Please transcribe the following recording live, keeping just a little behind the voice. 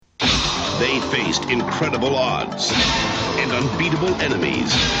They faced incredible odds and unbeatable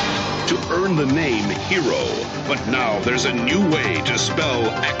enemies to earn the name hero. But now there's a new way to spell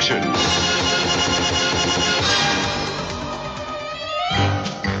action.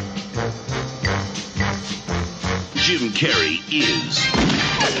 Jim Carrey is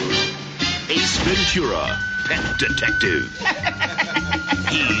Ace Ventura, Pet Detective.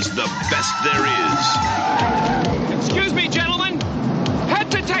 He's the best there is. Excuse me, gentlemen. Pet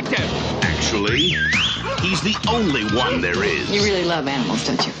Detective. Actually, he's the only one there is. You really love animals,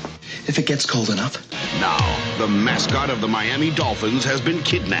 don't you? If it gets cold enough. Now, the mascot of the Miami Dolphins has been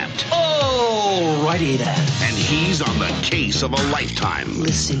kidnapped. Oh, righty then. And he's on the case of a lifetime.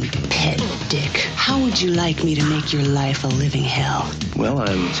 Listen, Pet Dick, how would you like me to make your life a living hell? Well,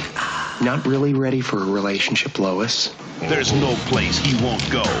 I'm not really ready for a relationship, Lois. There's no place he won't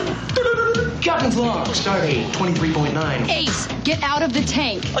go. Captain's log, stardate 23.9. Ace, get out of the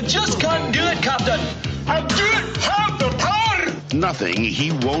tank. I just can't do it, Captain. I don't have the power. Nothing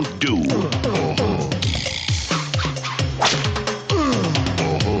he won't do.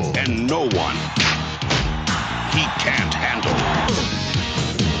 And no one he can't handle.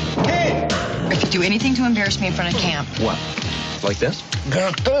 Hey! If you do anything to embarrass me in front of camp. What? Like this?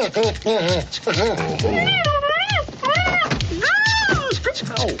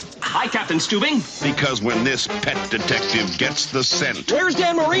 Hi, Captain Stubing. Because when this pet detective gets the scent, Where's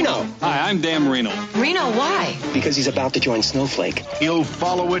Dan Marino? Hi, I'm Dan Marino. Reno, why? Because he's about to join Snowflake. he'll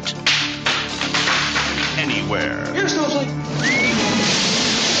follow it anywhere. Here, Snowflake.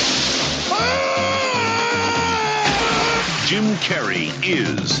 Jim Carrey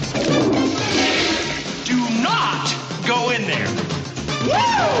is Do not go in there.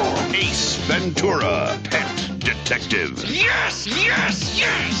 Ace Ventura, Pet Detective. Yes, yes,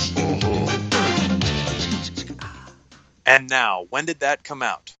 yes. And now, When Did That Come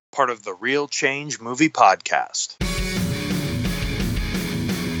Out? Part of the Real Change Movie Podcast.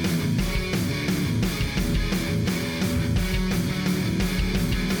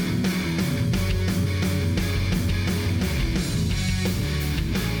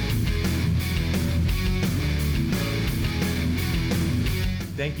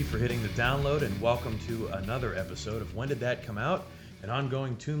 Thank you for hitting the download and welcome to another episode of When Did That Come Out? An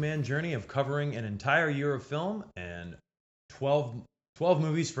ongoing two-man journey of covering an entire year of film and 12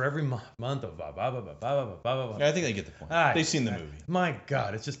 movies for every month of blah, blah, blah, blah, blah, blah, blah, blah. Yeah, I think they get the point. They've seen the movie. My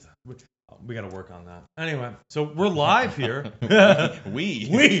God, it's just, we got to work on that. Anyway, so we're live here. We.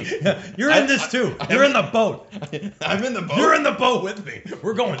 You're in this too. You're in the boat. I'm in the boat. You're in the boat with me.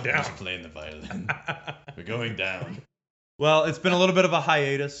 We're going down. I'm playing the violin. We're going down. Well, it's been a little bit of a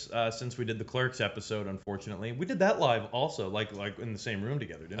hiatus since we did the Clerks episode, unfortunately. We did that live also, like in the same room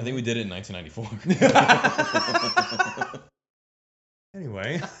together, didn't we? I think we did it in 1994.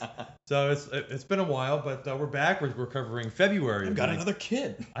 Anyway, so it's been a while, but we're back. We're covering February. I've got another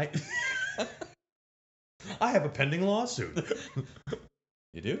kid. I have a pending lawsuit.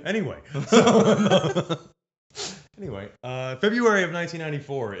 You do? Anyway, February of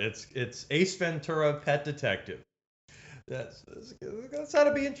 1994. It's Ace Ventura, Pet Detective. That's how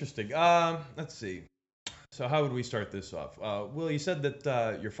to be interesting. Let's see. So how would we start this off? Will, you said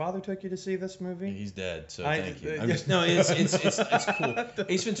that your father took you to see this movie? He's dead, so thank you. It's cool.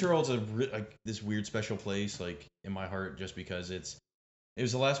 Ace Ventura holds this weird special place in my heart just because it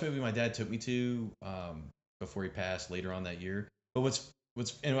was the last movie my dad took me to before he passed later on that year. But what's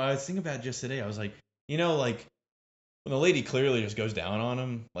and I was thinking about it just today. I was like, when the lady clearly just goes down on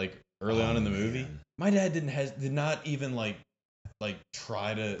him early on in the movie. My dad did not even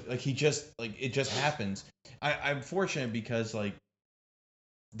try to he just it just happens. I'm fortunate because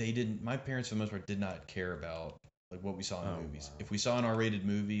they didn't. My parents for the most part did not care about what we saw in the movies. Wow. If we saw an R-rated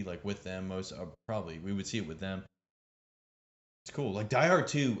movie with them, probably we would see it with them. It's cool. Die Hard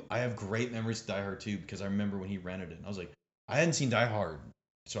 2. I have great memories of Die Hard 2 because I remember when he rented it. And I was like, I hadn't seen Die Hard,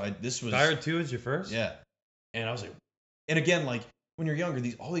 so this was Die Hard 2 is your first. Yeah, and I was like, and again when you're younger,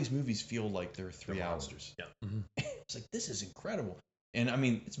 all these movies feel like they're 3 hours. Yeah. Mm-hmm. It's this is incredible. And I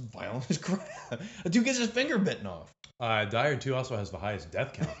mean, it's violent as crap. A dude gets his finger bitten off. Die Hard 2 also has the highest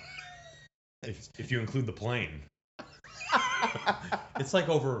death count. if you include the plane. It's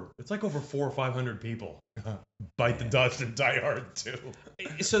over 400 or 500 people bite the dust in Die Hard 2.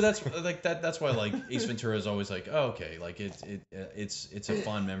 So that's that's why Ace Ventura is always okay, it's a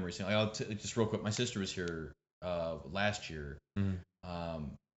fond memory. I'll just real quick. My sister was here last year, and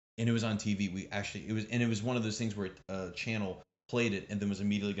it was on TV. It was one of those things where a channel played it and then was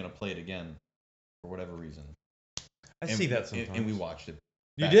immediately going to play it again for whatever reason. I see that sometimes. And we watched it.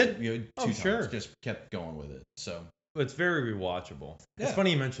 You did? 2 times. Sure. Just kept going with it. So It's very rewatchable. Yeah. It's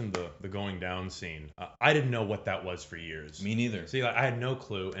funny you mentioned the going down scene. I didn't know what that was for years. Me neither. See, like, I had no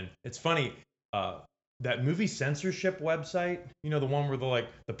clue, and it's funny. That movie censorship website, the one where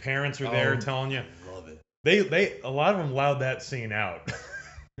the parents are there telling you. I love it. They a lot of them loud that scene out,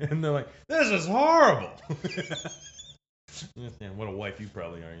 and they're like, "This is horrible." Yeah, what a wife you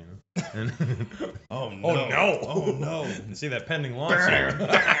probably are, And, Oh no! Oh no! Oh no! You see that pending lawsuit?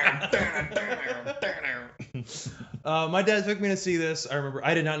 My dad took me to see this. I remember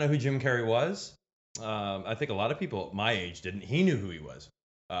I did not know who Jim Carrey was. I think a lot of people my age didn't. He knew who he was.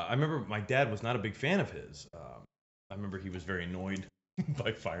 I remember my dad was not a big fan of his. I remember he was very annoyed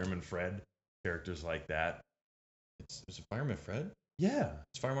by Fireman Fred, characters like that. It's Fireman Fred? Yeah.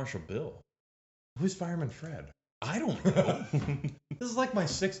 It's Fire Marshal Bill. Who's Fireman Fred? I don't know. This is like my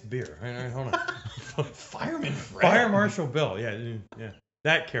 6th beer. All right, hold on. Fireman Fred. Fire Marshal Bill. Yeah.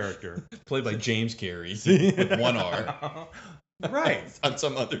 That character. Played by James Carrey with one R. Right. On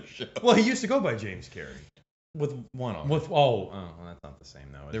some other show. Well, he used to go by James Carrey. With one R. Well, that's not the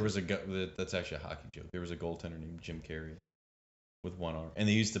same though. There was that's actually a hockey joke. There was a goaltender named Jim Carrey with one R, and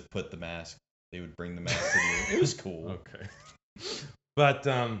they used to put the mask. They would bring the mask to you. It was cool. Okay. But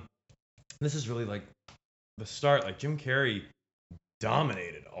this is really like the start. Like Jim Carrey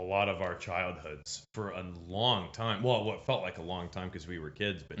dominated a lot of our childhoods for a long time. Well, what felt like a long time because we were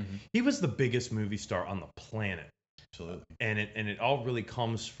kids, but he was the biggest movie star on the planet. Absolutely. And it all really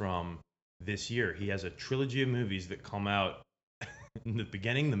comes from this year. He has a trilogy of movies that come out in the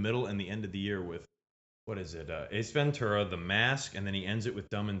beginning, the middle, and the end of the year with, what is it? Ace Ventura, The Mask, and then he ends it with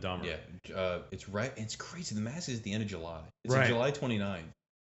Dumb and Dumber. Yeah, it's right. It's crazy. The Mask is at the end of July. It's Right. July 29.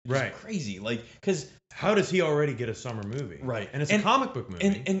 It's Right. crazy. Like, because how does he already get a summer movie? Right. And it's a comic book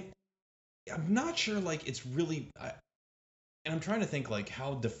movie. And I'm not sure, like, it's really. And I'm trying to think, like,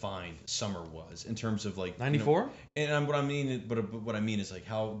 how defined summer was in terms of, like, 94? What I mean is, like,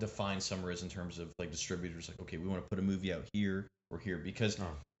 how defined summer is in terms of, like, distributors. Like, okay, we want to put a movie out here or here because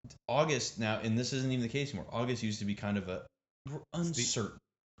August now, and this isn't even the case anymore. August used to be kind of we're uncertain.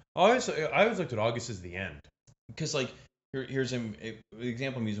 I always looked at August as the end. Because, like, here's an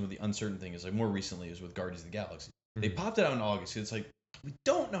example I'm using with the uncertain thing is, like, more recently is with Guardians of the Galaxy. They popped it out in August. It's like, we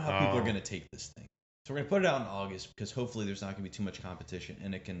don't know how people are going to take this thing. So we're going to put it out in August because hopefully there's not going to be too much competition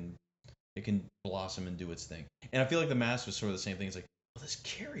and it can blossom and do its thing. And I feel like The Mask was sort of the same thing. It's like, well, this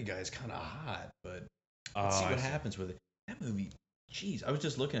Carrey guy is kind of hot, but let's see what happens with it. That movie, geez, I was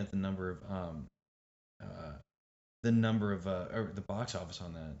just looking at the number of or the box office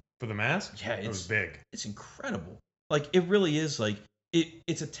on that. For The Mask? Yeah, it was big. It's incredible. Like, it really is, like,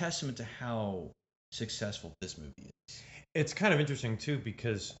 it's a testament to how successful this movie is. It's kind of interesting, too,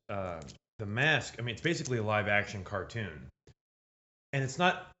 because The Mask, I mean, it's basically a live-action cartoon. And it's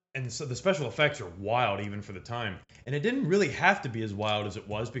not, and so the special effects are wild even for the time. And it didn't really have to be as wild as it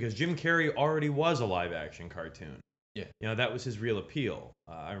was because Jim Carrey already was a live-action cartoon. Yeah. That was his real appeal.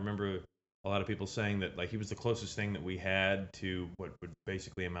 I remember a lot of people saying that, like, he was the closest thing that we had to what would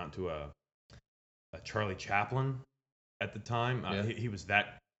basically amount to a Charlie Chaplin at the time. He was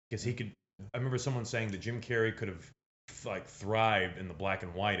that, because he could, I remember someone saying that Jim Carrey could have, like, thrived in the black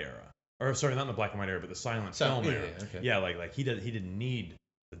and white era. Or, sorry, not in the black and white era, but the silent film era. Okay. Yeah, like he didn't need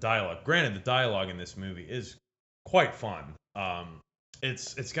the dialogue. Granted, the dialogue in this movie is quite fun.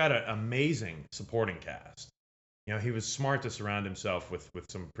 It's got an amazing supporting cast. He was smart to surround himself with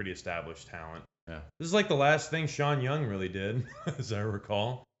some pretty established talent. Yeah. This is like the last thing Sean Young really did, as I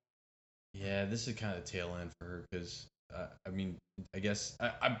recall. Yeah, this is kind of tail end for her because, I mean, I guess,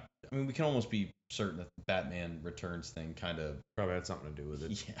 I mean, we can almost be certain that the Batman Returns thing kind of probably had something to do with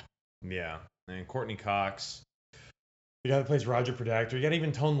it. Yeah. Yeah. And Courtney Cox, the guy that plays Roger Predactor. You got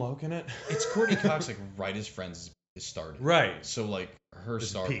even Tone Loc in it. It's Courtney Cox, like, right as Friends is starting. Right. So, like, her This is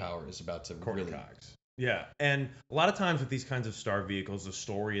star peak. power is about to Courtney really. Cox. Yeah. And a lot of times with these kinds of star vehicles, the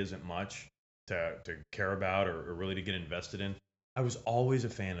story isn't much to care about or really to get invested in. I was always a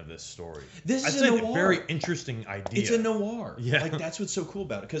fan of this story. This is a a noir. very interesting idea. It's a noir. Yeah. Like, that's what's so cool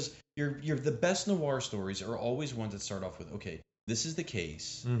about it. Because you're the best noir stories are always ones that start off with, okay, this is the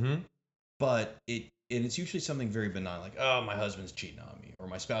case. Mm-hmm. But it's usually something very benign, like, oh, my husband's cheating on me, or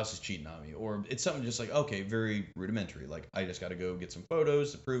my spouse is cheating on me, or it's something just like, okay, very rudimentary, like, I just got to go get some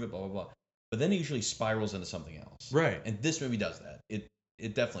photos to prove it, blah, blah, blah. But then it usually spirals into something else. Right. And this movie does that.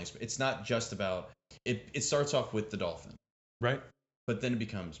 It definitely, it's not just about, it starts off with the dolphin. Right. But then it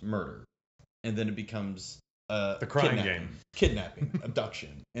becomes murder. And then it becomes the crying game. Kidnapping, abduction.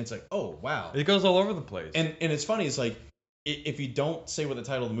 And it's like, oh, wow. It goes all over the place. And it's funny, it's like, if you don't say what the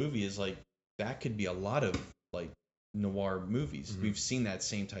title of the movie is, like, that could be a lot of, like, noir movies. Mm-hmm. We've seen that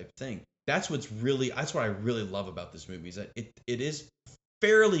same type of thing. that's what I really love about this movie is that it is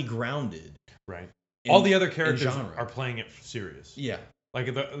fairly grounded. Right. In, all the other characters genre. are playing it serious. Yeah. Like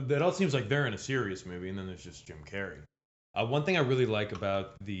it all seems like they're in a serious movie, and then there's just Jim Carrey. One thing I really like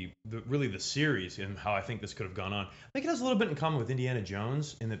about the series and how I think this could have gone on, I think it has a little bit in common with Indiana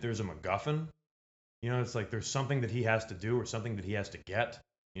Jones in that there's a MacGuffin. You know, it's like there's something that he has to do or something that he has to get.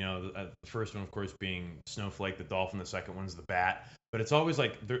 You know, the first one, of course, being Snowflake, the dolphin. The second one's the bat. But it's always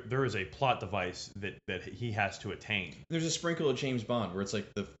like there is a plot device that he has to attain. There's a sprinkle of James Bond where it's like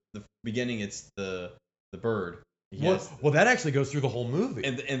the beginning, it's the bird. Well, that actually goes through the whole movie.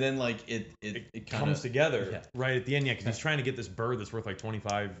 And then like it comes together right at the end, because he's trying to get this bird that's worth like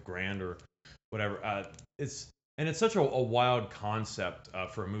 $25,000 or whatever. It's such a wild concept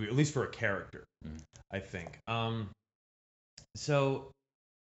for a movie, at least for a character, I think. So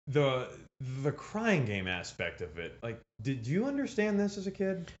the crying game aspect of it, like, did you understand this as a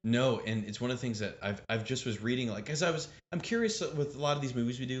kid? No, and it's one of the things that I've just was reading, like, as I'm curious with a lot of these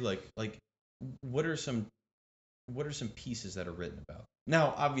movies we do, like what are some pieces that are written about?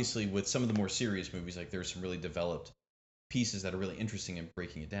 Now, obviously, with some of the more serious movies, like there's some really developed pieces that are really interesting in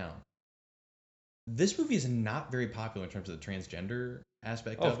breaking it down. This movie is not very popular in terms of the transgender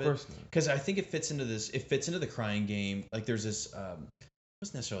aspect of it, because I think it fits into the crying game. Like there's this, it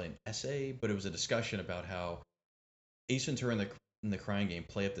wasn't necessarily an essay, but it was a discussion about how Ace Ventura and the crying game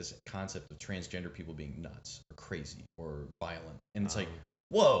play up this concept of transgender people being nuts or crazy or violent, and it's like,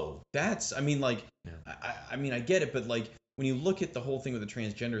 whoa, that's, I mean, like, I mean, I get it, but like when you look at the whole thing with the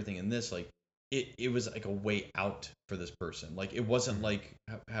transgender thing in this, like it was like a way out for this person. Like it wasn't like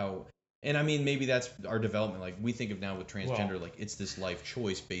how, and I mean, maybe that's our development. Like we think of now with transgender, like it's this life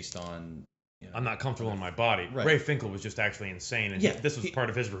choice based on, you know, I'm not comfortable in my body. Right. Ray Finkel was just actually insane, and this was part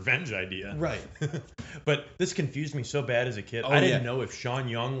of his revenge idea. Right. But this confused me so bad as a kid. I didn't know if Sean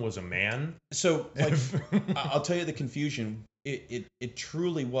Young was a man. So, like, I'll tell you the confusion. It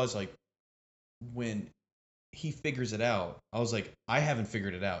truly was like when he figures it out, I was like, I haven't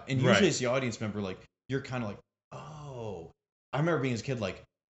figured it out. And usually as the audience member, like, you're kind of like, oh. I remember being as a kid, like,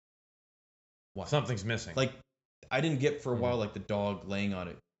 what? Something's missing. Like, I didn't get for a while, like, the dog laying on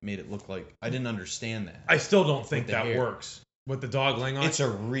it made it look like, I didn't understand that. I still don't think that works. With the dog laying on it. It's a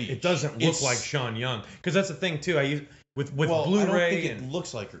reach. It doesn't look like Sean Young. Because that's the thing, too. With well, Blu-ray. I don't think it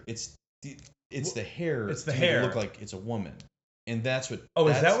looks like her. It's the hair. It's the hair. It look like it's a woman. And that's what. Oh,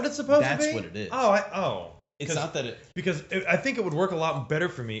 is that what it's supposed to be? That's what it is. It's not that it. Because I think it would work a lot better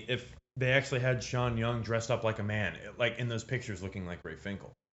for me if they actually had Sean Young dressed up like a man, like in those pictures, looking like Ray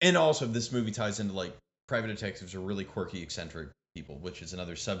Finkel. And also, this movie ties into like private detectives are really quirky, eccentric people, which is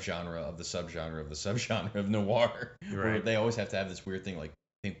another subgenre of the subgenre of the subgenre of noir. Right. Where they always have to have this weird thing like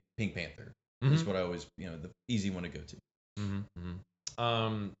Pink Panther. Mm-hmm. Is what I always, the easy one to go to.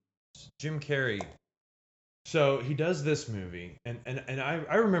 Mm-hmm. Jim Carrey. So he does this movie, and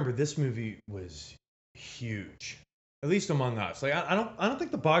I remember this movie was huge, at least among us. Like I don't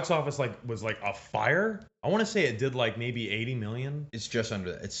think the box office was like a fire. I want to say it did like maybe 80 million. It's just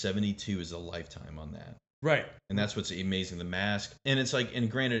under that. It's 72 is a lifetime on that. Right. And that's what's amazing. The Mask, and it's like, and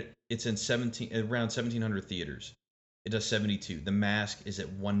granted, it's in around 1,700 theaters. It does 72. The Mask is at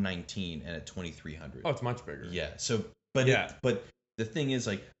 119 and at 2,300. Oh, it's much bigger. Yeah. So, but the thing is,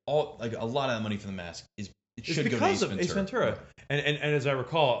 like a lot of that money for The Mask should go to Ace Ventura. Ace Ventura. Right. And as I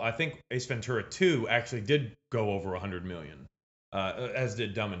recall, I think Ace Ventura 2 actually did go over 100 million, as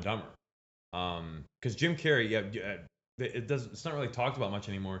did Dumb and Dumber. Because Jim Carrey, it's not really talked about much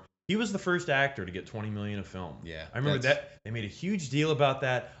anymore. He was the first actor to get 20 million a film. Yeah. I remember that they made a huge deal about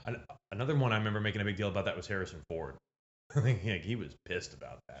that. Another one I remember making a big deal about that was Harrison Ford. I think he was pissed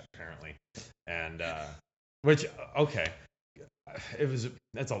about that apparently. And that's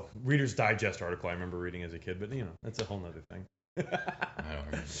a Reader's Digest article I remember reading as a kid, but that's a whole nother thing. I don't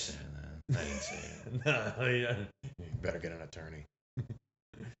remember saying that. I didn't say it. No, you better get an attorney.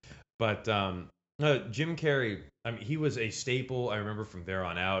 But Jim Carrey, I mean, he was a staple. I remember from there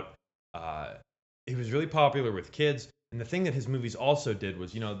on out. He was really popular with kids, and the thing that his movies also did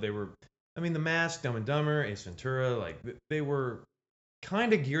was, they were, The Mask, Dumb and Dumber, Ace Ventura, like they were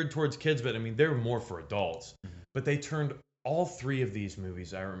kind of geared towards kids, but they were more for adults. Mm-hmm. But they turned all three of these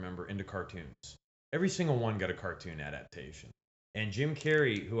movies, I remember, into cartoons. Every single one got a cartoon adaptation. And Jim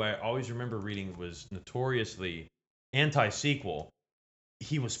Carrey, who I always remember reading was notoriously anti-sequel,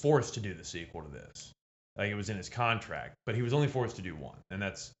 he was forced to do the sequel to this. Like, it was in his contract, but he was only forced to do one. And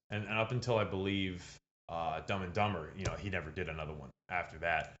up until, I believe, Dumb and Dumber, he never did another one after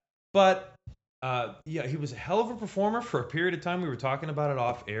that. But, he was a hell of a performer for a period of time. We were talking about it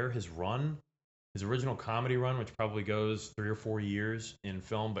off air, his run. his original comedy run, which probably goes 3 or 4 years in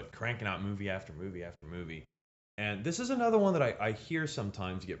film, but cranking out movie after movie after movie. And this is another one that I hear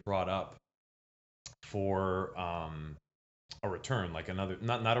sometimes get brought up for a return, like another,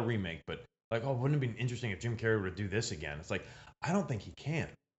 not a remake, but like, oh, wouldn't it be interesting if Jim Carrey were to do this again? It's like, I don't think he can.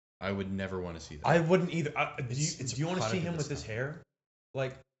 I would never want to see that. I wouldn't either. Do you want to product see of him its with this time. hair?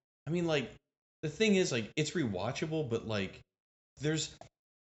 Like, I mean, like, the thing is, like, it's rewatchable, but like,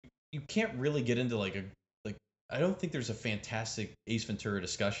 you can't really get into like I don't think there's a fantastic Ace Ventura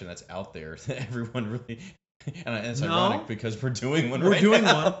discussion that's out there that everyone really. And it's ironic because we're doing one. We're right doing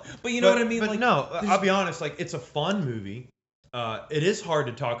now. one, But you know what I mean? But like, no, I'll be honest. Like, it's a fun movie. It is hard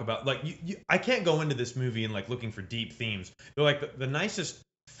to talk about. Like, I can't go into this movie and like looking for deep themes. But like the nicest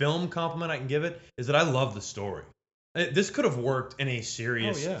film compliment I can give it is that I love the story. This could have worked in a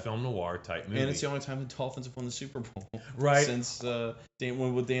serious film noir type movie. And it's the only time the Dolphins have won the Super Bowl, right? Since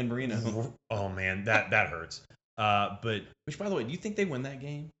with Dan Marino. Oh man, that hurts. But which, by the way, do you think they win that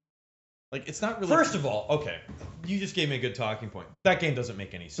game? Like, it's not really. First of all, okay, you just gave me a good talking point. That game doesn't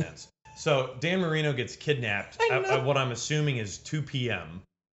make any sense. So Dan Marino gets kidnapped at what I'm assuming is 2 p.m.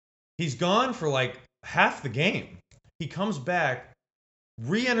 He's gone for like half the game. He comes back,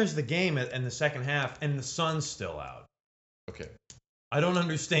 re-enters the game in the second half, and the sun's still out. Okay. I don't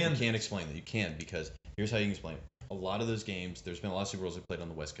understand. You can't explain that. You can, because here's how you can explain it. A lot of those games, there's been a lot of Super Bowls that played on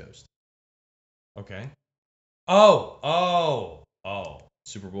the West Coast. Okay. Oh.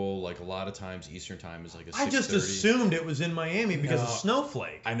 Super Bowl, like, a lot of times Eastern time is like a 6:30. I just assumed it was in Miami because of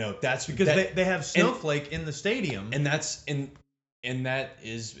Snowflake. I know, that's because they have Snowflake in the stadium, and that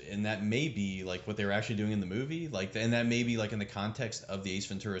may be like what they were actually doing in the movie, like, and that may be like in the context of the Ace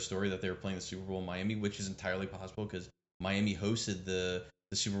Ventura story that they were playing the Super Bowl in Miami, which is entirely possible because Miami hosted the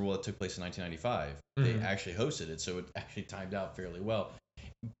Super Bowl that took place in 1995. Mm-hmm. They actually hosted it, so it actually timed out fairly well.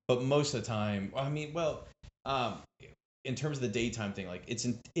 But most of the time, in terms of the daytime thing, like, it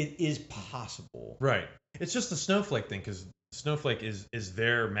is possible. Right. It's just the Snowflake thing, because Snowflake is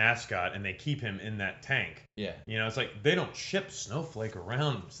their mascot, and they keep him in that tank. Yeah. You know, it's like they don't ship Snowflake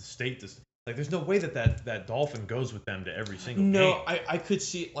around the state. Like, there's no way that dolphin goes with them to every single game. No, I could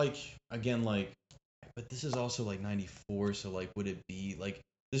see it, like, again, like, but this is also like 94, so like, would it be like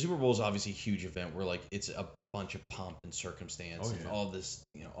the Super Bowl is obviously a huge event where like it's a bunch of pomp and circumstance and all this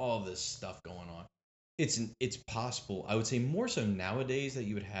stuff going on. It's possible. I would say more so nowadays that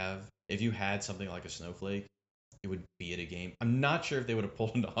you would have, if you had something like a Snowflake, it would be at a game. I'm not sure if they would have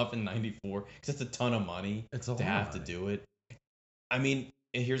pulled it off in 94 because it's a ton of money to have to do it. I mean,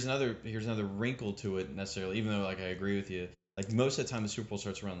 here's another wrinkle to it necessarily, even though, like, I agree with you. Like, most of the time the Super Bowl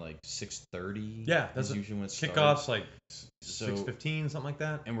starts around like 6:30. Yeah, that's usually when it kickoffs, starts. like 6:15, something like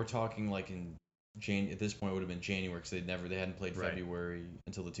that. And we're talking like in at this point it would have been January because they hadn't played February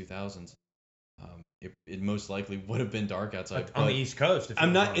until the 2000s. It most likely would have been dark outside on the East Coast.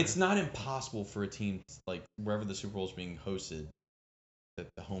 It's not impossible for a team like wherever the Super Bowl is being hosted that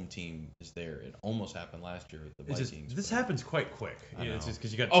the home team is there. It almost happened last year with the Vikings. This happens quite quick. It's just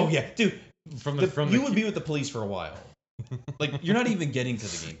because you got. Dude. You would be with the police for a while. Like, you're not even getting to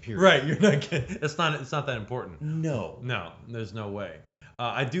the game. Period. Right. You're not. It's not that important. No. There's no way.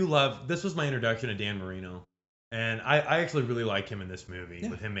 I do love. This was my introduction to Dan Marino. And I actually really like him in this movie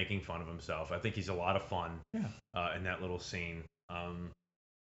with him making fun of himself. I think he's a lot of fun in that little scene.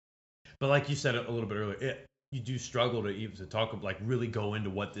 But like you said a little bit earlier, you do struggle to talk, like, really go into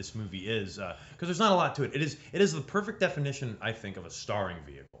what this movie is, because there's not a lot to it. It is the perfect definition, I think, of a starring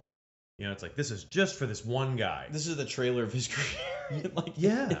vehicle. You know, it's like, this is just for this one guy. This is the trailer of his career. Like,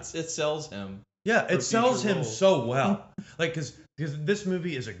 yeah, it sells him. Yeah, it sells him so well. Like, because this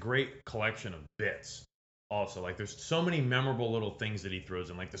movie is a great collection of bits. Also, like, there's so many memorable little things that he throws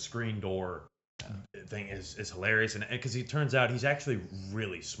in, like the screen door thing is hilarious, and because he turns out he's actually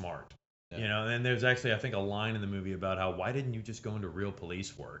really smart. You know, and there's actually, I think, a line in the movie about how, why didn't you just go into real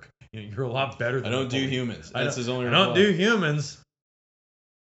police work? You know, you're a lot better than I don't do humans. That's his only reply. I don't do humans.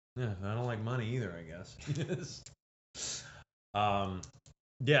 Yeah, I don't like money either, I guess.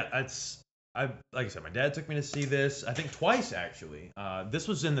 Yeah, like I said, my dad took me to see this, I think twice, actually. This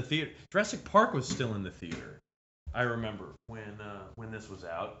was in the theater. Jurassic Park was still in the theater. I remember when this was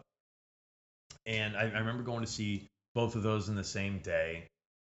out. And I remember going to see both of those in the same day.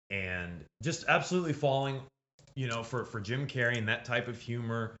 And just absolutely falling, you know, for Jim Carrey and that type of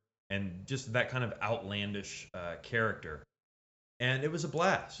humor and just that kind of outlandish character. And it was a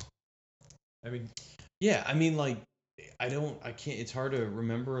blast. I mean, yeah, I mean, like, I can't, it's hard to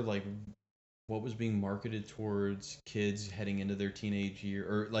remember, like, what was being marketed towards kids heading into their teenage year,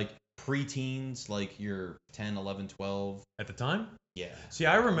 or like preteens, like you're 10, 11, 12. At the time? Yeah. See,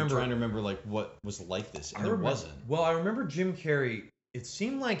 I remember. I'm trying to remember like what was like this, and wasn't. Well, I remember Jim Carrey. It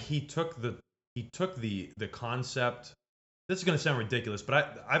seemed like he took the concept. This is going to sound ridiculous,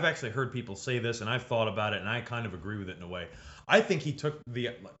 but I've actually heard people say this, and I've thought about it, and I kind of agree with it in a way. I think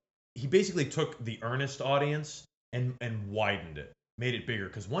he basically took the earnest audience and widened it, made it bigger.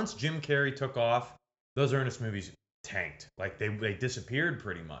 Because once Jim Carrey took off, those earnest movies tanked. Like they disappeared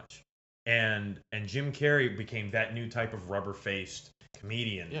pretty much. And Jim Carrey became that new type of rubber-faced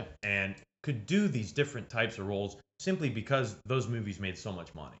comedian, and could do these different types of roles simply because those movies made so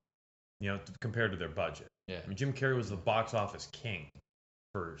much money, compared to their budget. Yeah. I mean, Jim Carrey was the box office king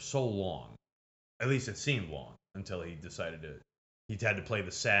for so long. At least it seemed long, until he decided he had to play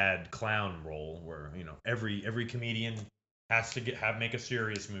the sad clown role where, every comedian has to make a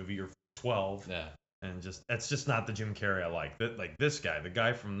serious movie, or 12. Yeah. And that's just not the Jim Carrey I like. Like this guy, the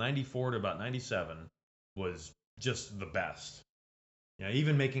guy from 94 to about 97 was just the best.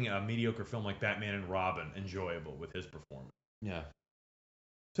 Even making a mediocre film like Batman and Robin enjoyable with his performance. Yeah.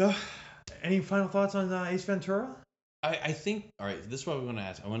 So, any final thoughts on Ace Ventura? I think, all right, this is what I want to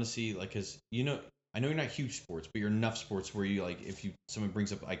ask. I want to see, like, because, I know you're not huge sports, but you're enough sports where you, like, if someone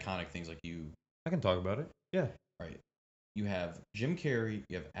brings up iconic things, like you. I can talk about it. Yeah. All right. You have Jim Carrey,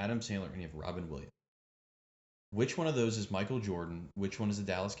 you have Adam Sandler, and you have Robin Williams. Which one of those is Michael Jordan? Which one is the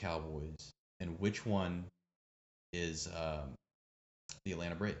Dallas Cowboys? And which one is the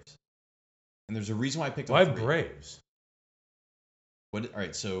Atlanta Braves? And there's a reason why I picked Why three. Braves? All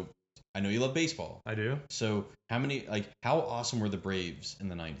right, so I know you love baseball. I do. So how awesome were the Braves in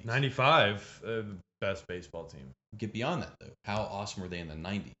the 90s? 95, the best baseball team. Get beyond that, though. How awesome were they in the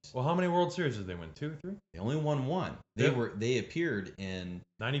 90s? Well, how many World Series did they win? 2 or 3? They only won one. They appeared in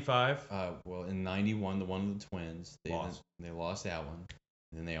 95. In 91, the one with the Twins. They lost that one.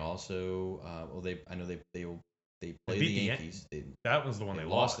 And then they also they played the Yankees. That was the one they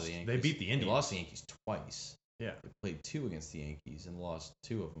lost to the Yankees. They beat the Indians. They lost the Yankees twice. Yeah. They played 2 against the Yankees and lost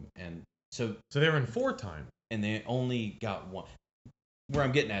 2 of them. And so they were in 4 times. And they only got one. Where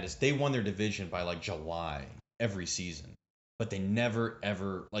I'm getting at is they won their division by like July every season. But they never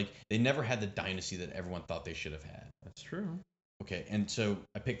ever they never had the dynasty that everyone thought they should have had. That's true. Okay, and so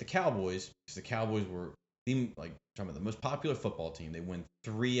I picked the Cowboys because the Cowboys were talking about the most popular football team. They win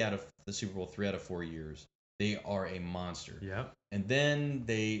 3 out of the Super Bowl 3 out of 4 years. They are a monster. Yeah. And then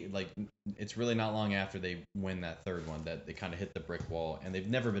they it's really not long after they win that third one that they kind of hit the brick wall, and they've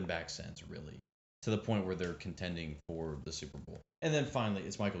never been back since, really, to the point where they're contending for the Super Bowl. And then finally,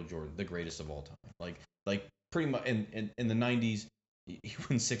 it's Michael Jordan, the greatest of all time. Like pretty much in the 90s, he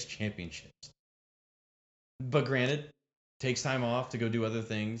wins 6 championships. But granted, takes time off to go do other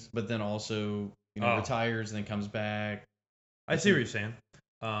things, but then also retires and then comes back. I see what you're saying.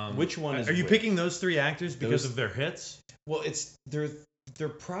 Which one is? Are you picking those 3 actors because of their hits? Well, they're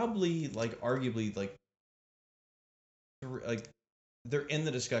probably arguably they're in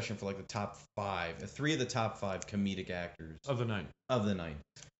the discussion for the top 5, 3 of the top 5 comedic actors of the 90s.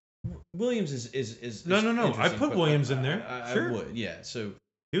 Williams is no. I put Williams in there. Sure. I would, yeah. So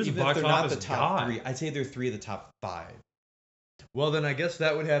he was a box office top 3. I'd say they're 3 of the top 5. Well, then I guess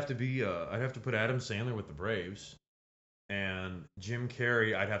that would have to be. I'd have to put Adam Sandler with the Braves, and Jim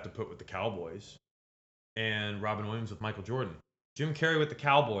Carrey I'd have to put with the Cowboys, and Robin Williams with Michael Jordan. Jim Carrey with the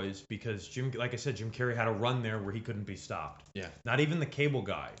Cowboys because like I said, Jim Carrey had a run there where he couldn't be stopped. Yeah. Not even The Cable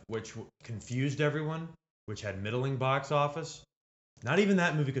Guy, which confused everyone, which had middling box office. Not even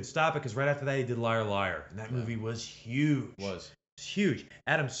that movie could stop it because right after that he did Liar Liar, and that movie was huge. Was huge.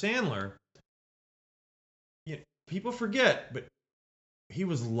 Adam Sandler, people forget, but he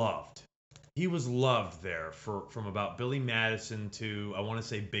was loved. He was loved there from about Billy Madison to I want to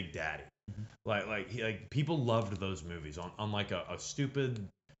say Big Daddy. Mm-hmm. People loved those movies on a stupid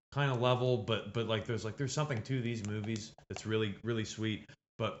kind of level, but there's something to these movies that's really really sweet.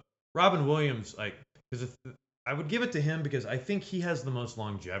 But Robin Williams, because I would give it to him because I think he has the most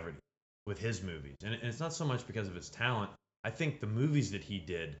longevity with his movies, and it's not so much because of his talent. I think the movies that he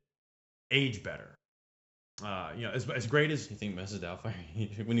did age better. As great as you think Mrs.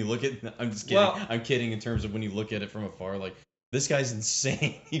 Doubtfire. When you look at, I'm just kidding. Well, I'm kidding in terms of when you look at it from afar. This guy's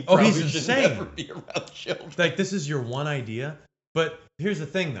insane. He's insane. Never be around children. This is your one idea. But here's the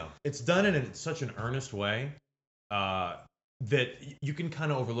thing, though. It's done in such an earnest way that you can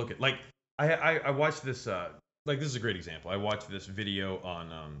kind of overlook it. I watched this. This is a great example. I watched this video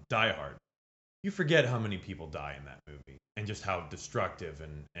on Die Hard. You forget how many people die in that movie and just how destructive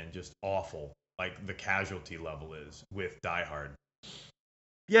and just awful the casualty level is with Die Hard.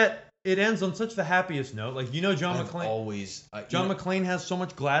 Yet it ends on such the happiest note. Like, John I've McClane. always John McClane has so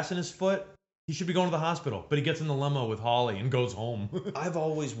much glass in his foot. He should be going to the hospital, but he gets in the limo with Holly and goes home. I've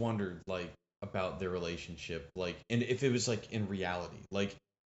always wondered about their relationship, and if it was in reality,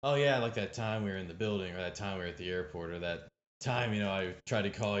 oh yeah, like that time we were in the building, or that time we were at the airport, or that time I tried to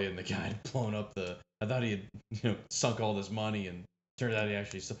call you and the guy had blown up I thought he had sunk all this money and turned out he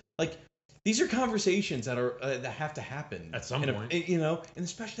actually these are conversations that are that have to happen at some point, and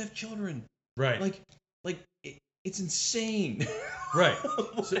especially to have children, right? It's insane. Right.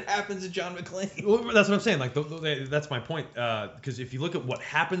 What happens to John McClane? Well, that's what I'm saying. That's my point. Because if you look at what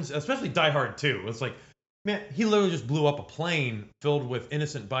happens, especially Die Hard 2, it's like, man, he literally just blew up a plane filled with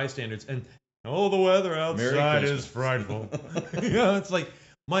innocent bystanders, and the weather outside is frightful. It's like,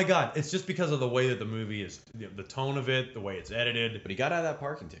 my God, it's just because of the way that the movie is, the tone of it, the way it's edited. But he got out of that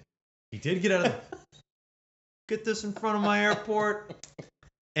parking ticket. He did get out of get this in front of my airport.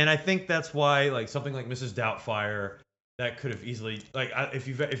 And I think that's why, something like Mrs. Doubtfire, that could have easily, if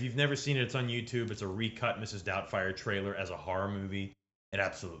you've never seen it, it's on YouTube. It's a recut Mrs. Doubtfire trailer as a horror movie. It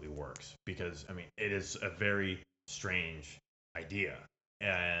absolutely works because, it is a very strange idea,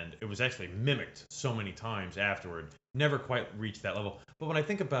 and it was actually mimicked so many times afterward. Never quite reached that level. But when I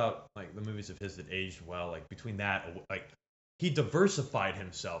think about the movies of his that aged well, between that, he diversified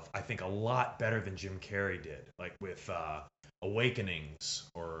himself, I think, a lot better than Jim Carrey did, with Awakenings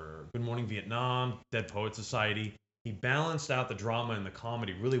or Good Morning Vietnam, Dead Poet Society. He balanced out the drama and the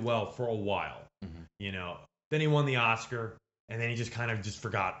comedy really well for a while. Mm-hmm. Then he won the Oscar, and then he just kind of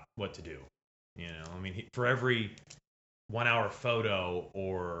forgot what to do. For every 1 hour photo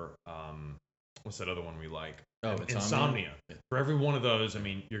or what's that other one we like? Oh, Insomnia. Yeah. For every one of those,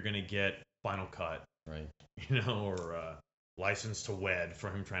 you're gonna get Final Cut, right? Or License to Wed for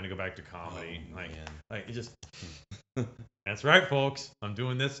him trying to go back to comedy. It just. That's right, folks. I'm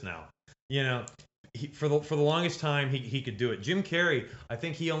doing this now. For the longest time he could do it. Jim Carrey, I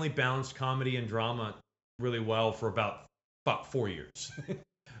think he only balanced comedy and drama really well for about 4 years.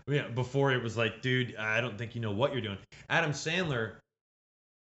 Before it was dude, I don't think you know what you're doing. Adam Sandler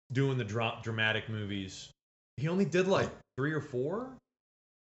doing the dramatic movies, he only did 3 or 4,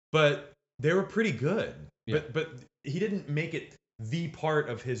 but they were pretty good. Yeah. But he didn't make it the part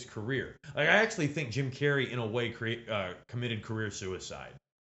of his career. I actually think Jim Carrey, in a way, committed career suicide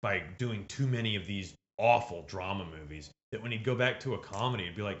by doing too many of these awful drama movies, that when he'd go back to a comedy,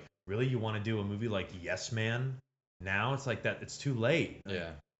 it'd be like, really, you want to do a movie like Yes Man? Now it's that it's too late. Yeah,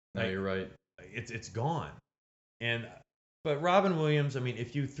 no, you're right. It's gone. But Robin Williams,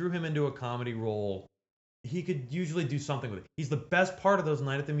 if you threw him into a comedy role, he could usually do something with it. He's the best part of those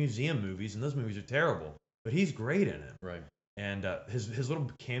Night at the Museum movies, and those movies are terrible, but he's great in it. Right. And his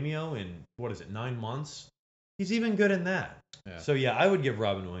little cameo in, 9 Months, he's even good in that. Yeah. So, yeah, I would give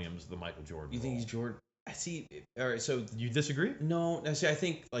Robin Williams the Michael Jordan You think role. he's Jordan? I see. All right, so... You disagree? No, see, I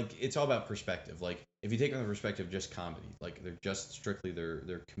think, it's all about perspective. If you take on the perspective of just comedy, they're just strictly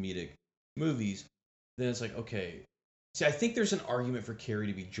their comedic movies, then it's okay. See, I think there's an argument for Carrey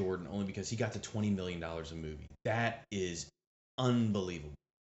to be Jordan only because he got to $20 million a movie. That is unbelievable.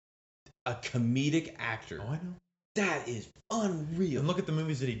 A comedic actor. Oh, I know. That is unreal. And look at the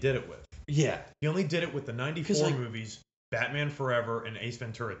movies that he did it with. Yeah. He only did it with the 94 movies, Batman Forever, and Ace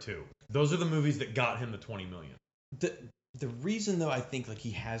Ventura 2. Those are the movies that got him the $20 million. The reason, though, I think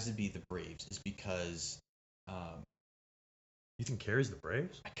he has to be the Braves is because... you think Carrey's the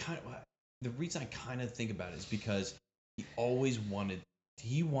Braves? The reason I kind of think about it is because he always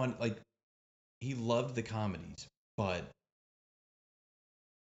he loved the comedies, but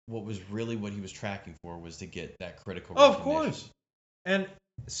what he was tracking for was to get that critical recognition. Of course. And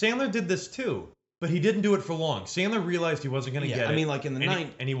Sandler did this too, but he didn't do it for long. Sandler realized he wasn't going to get it. In the 90s.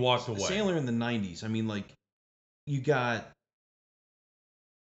 And he walked away. Sandler in the 90s, you got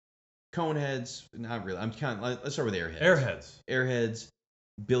Coneheads, not really. Let's start with Airheads. Airheads,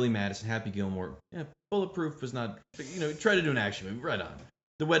 Billy Madison, Happy Gilmore. Yeah, Bulletproof was not, try to do an action movie, right on.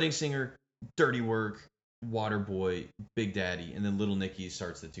 The Wedding Singer, Dirty Work, Waterboy, Big Daddy, and then Little Nicky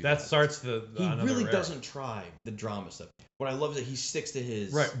starts the 2000s. That starts he really doesn't try the drama stuff. What I love is that he sticks to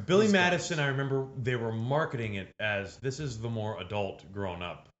his... Right. Billy Madison, I remember they were marketing it as, this is the more adult,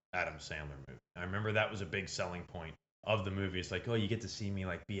 grown-up Adam Sandler movie. I remember that was a big selling point of the movie. It's you get to see me,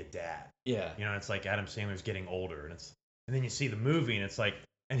 be a dad. Yeah. It's Adam Sandler's getting older, and then you see the movie, and it's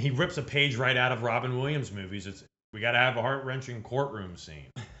and he rips a page right out of Robin Williams movies. We got to have a heart-wrenching courtroom scene.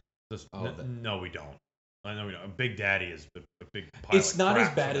 No, we don't. I know we don't. Big Daddy is a big pile It's of not crap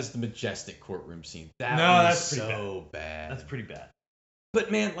as bad as the Majestic courtroom scene. That's pretty so bad. That's pretty bad.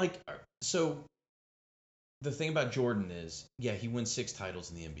 But man, so the thing about Jordan is, yeah, he wins 6 titles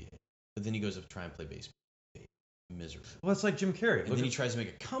in the NBA, but then he goes up to try and play baseball. Miserable. Well, it's like Jim Carrey. And then he tries to make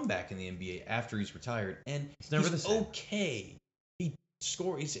a comeback in the NBA after he's retired, and it's never the same. Okay.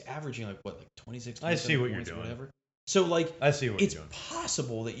 He's averaging like 26. I see what you're points or doing. whatever. So like, I see what it's you're doing.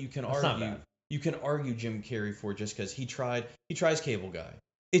 possible that you can That's not argue. bad. You can argue Jim Carrey for just because he tries Cable Guy.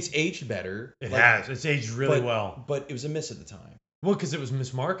 It's aged better. It has. It's aged really well. But it was a miss at the time. Well, because it was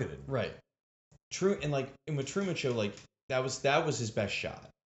mismarketed. Right. True, and with Truman Show, like that was his best shot.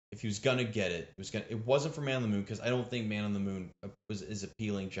 If he was gonna get it, it wasn't for Man on the Moon, because I don't think Man on the Moon was as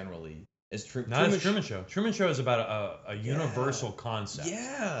appealing generally as Truman Show. Truman Show is about a universal concept.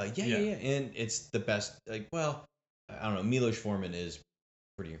 Yeah, and it's the best. Like, well, I don't know. Milos Forman is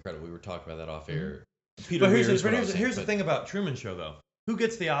pretty incredible. We were talking about that off air. Peter But Weir here's is what I was saying, the thing about Truman Show, though. Who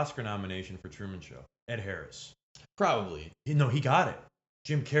gets the Oscar nomination for Truman Show? Ed Harris. Probably. No, he got it.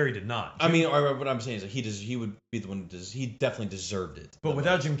 Jim Carrey did not. I mean, what I'm saying is he would be the one he definitely deserved it. But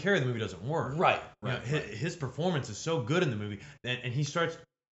without Jim Carrey, the movie doesn't work. Right. His performance is so good in the movie, and when he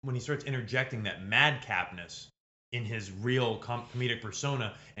starts interjecting that madcapness in his real comedic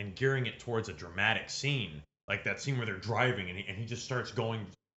persona and gearing it towards a dramatic scene, like that scene where they're driving and he just starts going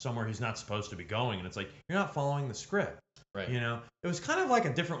somewhere he's not supposed to be going, and it's like, you're not following the script. Right. It was kind of like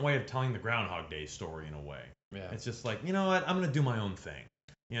a different way of telling the Groundhog Day story in a way. Yeah. It's just like, you know what, I'm gonna do my own thing.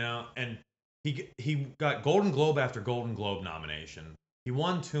 And he got Golden Globe after Golden Globe nomination. He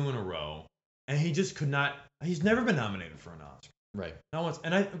won 2 in a row, and he just could not. He's never been nominated for an Oscar. Right. Not once.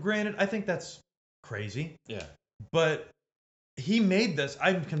 And I think that's crazy. Yeah. But he made this.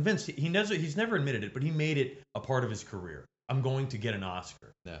 I'm convinced he's never admitted it, but he made it a part of his career. I'm going to get an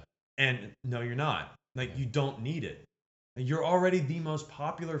Oscar. Yeah. And no, you're not. Like, you don't need it. You're already the most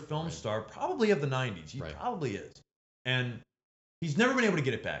popular film star, probably of the 90s. He probably is. And he's never been able to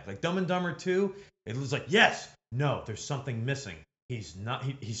get it back. Like Dumb and Dumber 2, it was like, yes, no, there's something missing. He's not.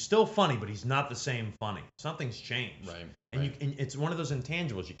 He's still funny, but he's not the same funny. Something's changed. Right. And and it's one of those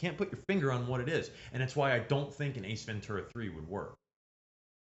intangibles. You can't put your finger on what it is, and it's why I don't think an Ace Ventura 3 would work.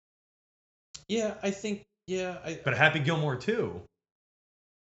 Yeah, I think. Yeah. But Happy Gilmore 2,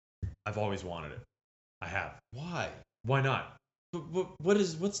 I've always wanted it. I have. Why? Why not?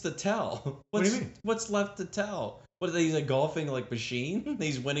 What's the tell? What do you mean? What's left to tell? What are they? He's a golfing machine.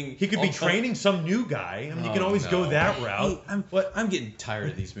 He's winning. He could be training some new guy. I mean, you can always go that route. I'm getting tired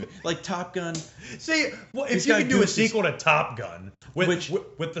of these movies. Like Top Gun. See, well, if you could do a sequel to Top Gun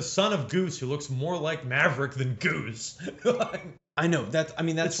with the son of Goose, who looks more like Maverick than Goose. I know that. I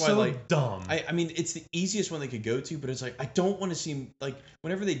mean, that's why. So like dumb. I mean, it's the easiest one they could go to, but it's like I don't want to seem like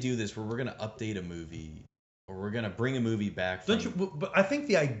whenever they do this, where we're gonna update a movie. Or we're gonna bring a movie back. But I think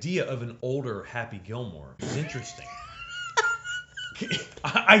the idea of an older Happy Gilmore is interesting.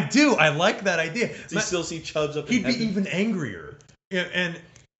 I do. I like that idea. Do you still see Chubbs up? He'd be even angrier. Yeah, and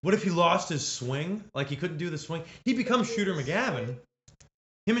what if he lost his swing? Like he couldn't do the swing. He becomes Shooter McGavin.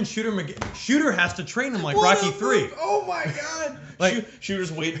 Him and Shooter has to train him like Rocky 3. Oh my God! Like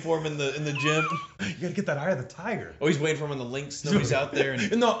Shooter's waiting for him in the gym. You gotta get that eye of the tiger. Oh, he's waiting for him on the links. Nobody's out there.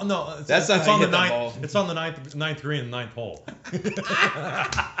 And no. That's not on the ninth. Ball. It's on the ninth green and the 9th hole.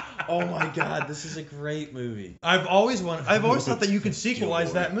 Oh my God! This is a great movie. I've always thought that you could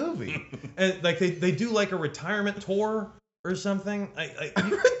sequelize that movie, and like they do like a retirement tour or something.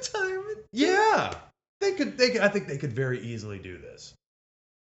 Retirement? Yeah, they could. I think they could very easily do this.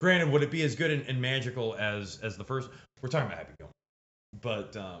 Granted, would it be as good and magical as the first? We're talking about Happy Gilmore,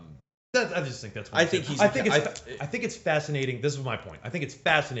 but I just think that's. I think it's fascinating. This is my point. I think it's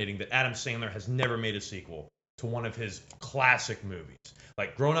fascinating that Adam Sandler has never made a sequel to one of his classic movies,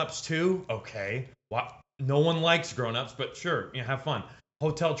 like Grown Ups 2. Okay, wow, no one likes Grown Ups, but sure, have fun.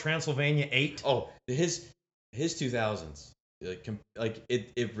 Hotel Transylvania 8. Oh, his 2000s, like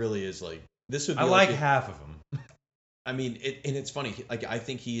it really is like this would. Be I like half of them. I mean, and it's funny. Like I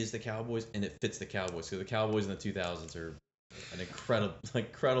think he is the Cowboys, and it fits the Cowboys. So the Cowboys in the 2000s are an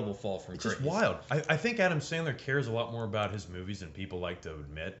incredible fall from grace. It's just wild. I think Adam Sandler cares a lot more about his movies than people like to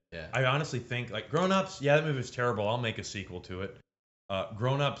admit. Yeah. I honestly think like Grown Ups. Yeah, that movie was terrible. I'll make a sequel to it.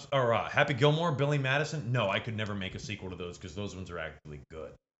 Grown Ups or Happy Gilmore, Billy Madison. No, I could never make a sequel to those because those ones are actually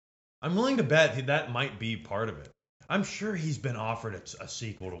good. I'm willing to bet that might be part of it. I'm sure he's been offered a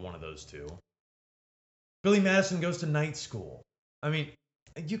sequel to one of those two. Billy Madison goes to night school. I mean,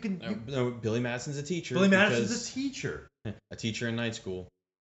 you can. No, Billy Madison's a teacher. Billy Madison's a teacher. A teacher in night school.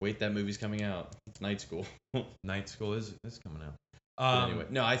 Wait, that movie's coming out. It's Night School. Night School is coming out. Anyway,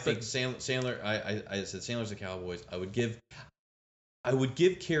 no, I think Sandler. I said Sandler's the Cowboys. I would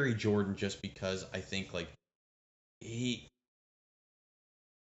give Kerry Jordan just because I think like he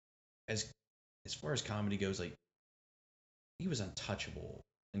as far as comedy goes, like he was untouchable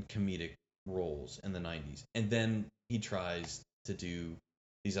in comedic roles in the 90s, and then he tries to do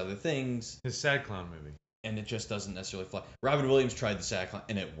these other things. His Sad Clown movie. And it just doesn't necessarily fly. Robin Williams tried the Sad Clown,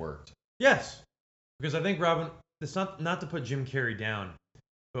 and it worked. Yes, because I think it's not to put Jim Carrey down,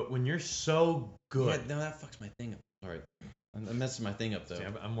 but when you're so good. Yeah, no, that fucks my thing up. All right, I'm messing my thing up though. See,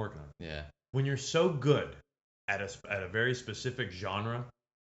 I'm working on it. Yeah. When you're so good at a very specific genre,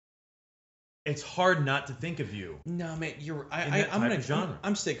 it's hard not to think of you. No, man,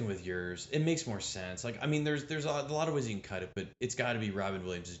 I'm sticking with yours. It makes more sense. Like, I mean, there's a lot of ways you can cut it, but it's got to be Robin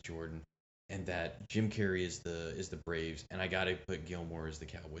Williams as Jordan, and that Jim Carrey is the Braves, and I got to put Gilmore as the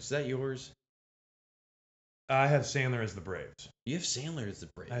Cowboys. Is that yours? I have Sandler as the Braves. You have Sandler as the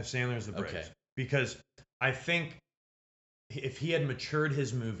Braves. I have Sandler as the Braves. Okay. Because I think if he had matured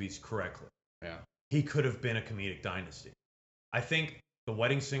his movies correctly, he could have been a comedic dynasty. I think The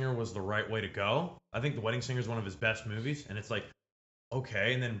Wedding Singer was the right way to go. I think The Wedding Singer is one of his best movies, and it's like,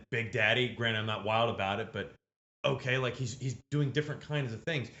 okay. And then Big Daddy, granted, I'm not wild about it, but okay, like he's doing different kinds of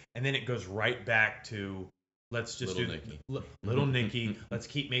things, and then it goes right back to let's just Little Nicky. Little Nicky. Let's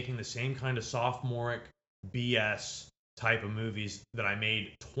keep making the same kind of sophomoric BS type of movies that I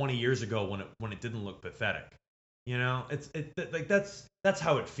made 20 years ago when it didn't look pathetic. You know, like that's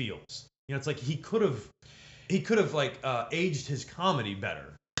how it feels. You know, it's like he could have like aged his comedy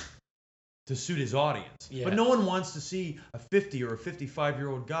better to suit his audience. Yeah. But no one wants to see a 50 or a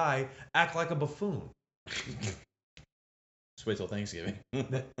 55-year-old guy act like a buffoon. Just wait till Thanksgiving.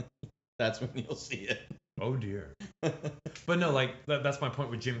 That's when you'll see it. Oh dear. But no, like that's my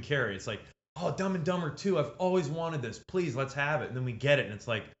point with Jim Carrey. It's like, oh, Dumb and Dumber 2, I've always wanted this. Please, let's have it. And then we get it, and it's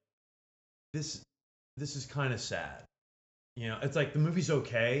like, this is kind of sad. You know, it's like the movie's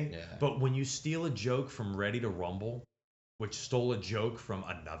okay, but when you steal a joke from Ready to Rumble, which stole a joke from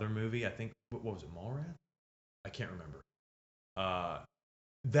another movie, I think, what was it, Mallrats? I can't remember.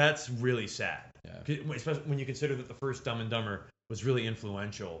 That's really sad. Yeah. Especially when you consider that the first Dumb and Dumber was really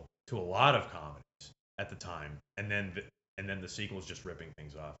influential to a lot of comedies at the time, and then the sequel is just ripping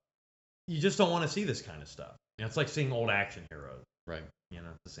things off. You just don't want to see this kind of stuff. You know, it's like seeing old action heroes. Right. You know,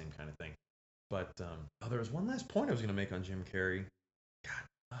 it's the same kind of thing. But there was one last point I was going to make on Jim Carrey.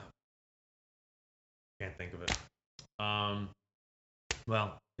 God, can't think of it.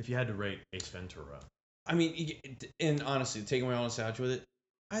 Well, if you had to rate Ace Ventura, I mean, and honestly, taking away all nostalgia with it,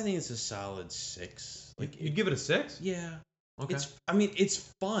 I think it's a solid 6. Like, you'd give it a 6? Yeah. Okay.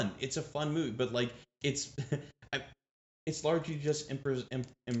 It's fun. It's a fun movie, but like it's largely just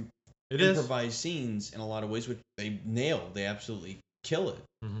improvised scenes in a lot of ways, which they nail. They absolutely kill it.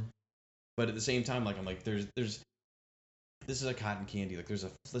 Mm-hmm. But at the same time, like I'm like, there's this is a cotton candy. Like this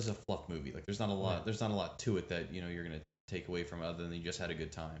is a fluff movie. Like there's not a lot. Right. There's not a lot to it that you're gonna take away from it other than you just had a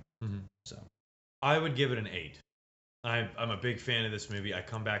good time. Mm-hmm. So I would give it an 8. I'm a big fan of this movie. I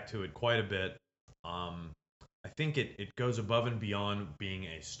come back to it quite a bit. I think it goes above and beyond being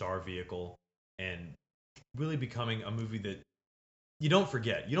a star vehicle and really becoming a movie that you don't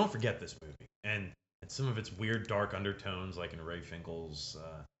forget. You don't forget this movie. And some of its weird dark undertones, like in Ray Finkel's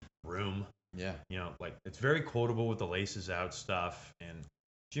Room. Yeah. You know, like it's very quotable with the laces out stuff. And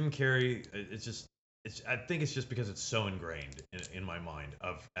Jim Carrey, I think it's just because it's so ingrained in my mind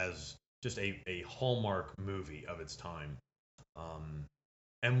as just a hallmark movie of its time.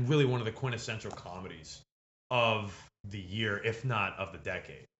 And really one of the quintessential comedies of the year, if not of the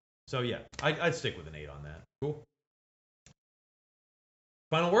decade. So yeah, I'd stick with an 8 on that. Cool.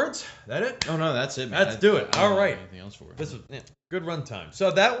 Final words? That it? Oh no, that's it, man. Let's do it. All right. Anything else for it? This was good run time.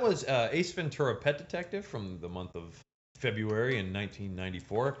 So that was Ace Ventura: Pet Detective from the month of February in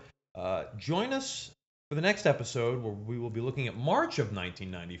 1994. Join us for the next episode where we will be looking at March of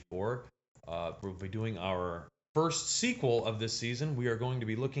 1994. We'll be doing our first sequel of this season. We are going to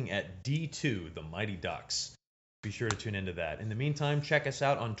be looking at D2, The Mighty Ducks. Be sure to tune into that. In the meantime, check us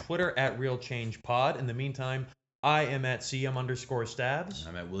out on Twitter at RealChangePod. In the meantime, I am at CM_Stabs.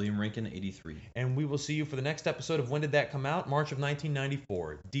 I'm at William Rankin 83. And we will see you for the next episode of When Did That Come Out? March of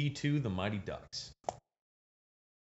 1994. D2, The Mighty Ducks.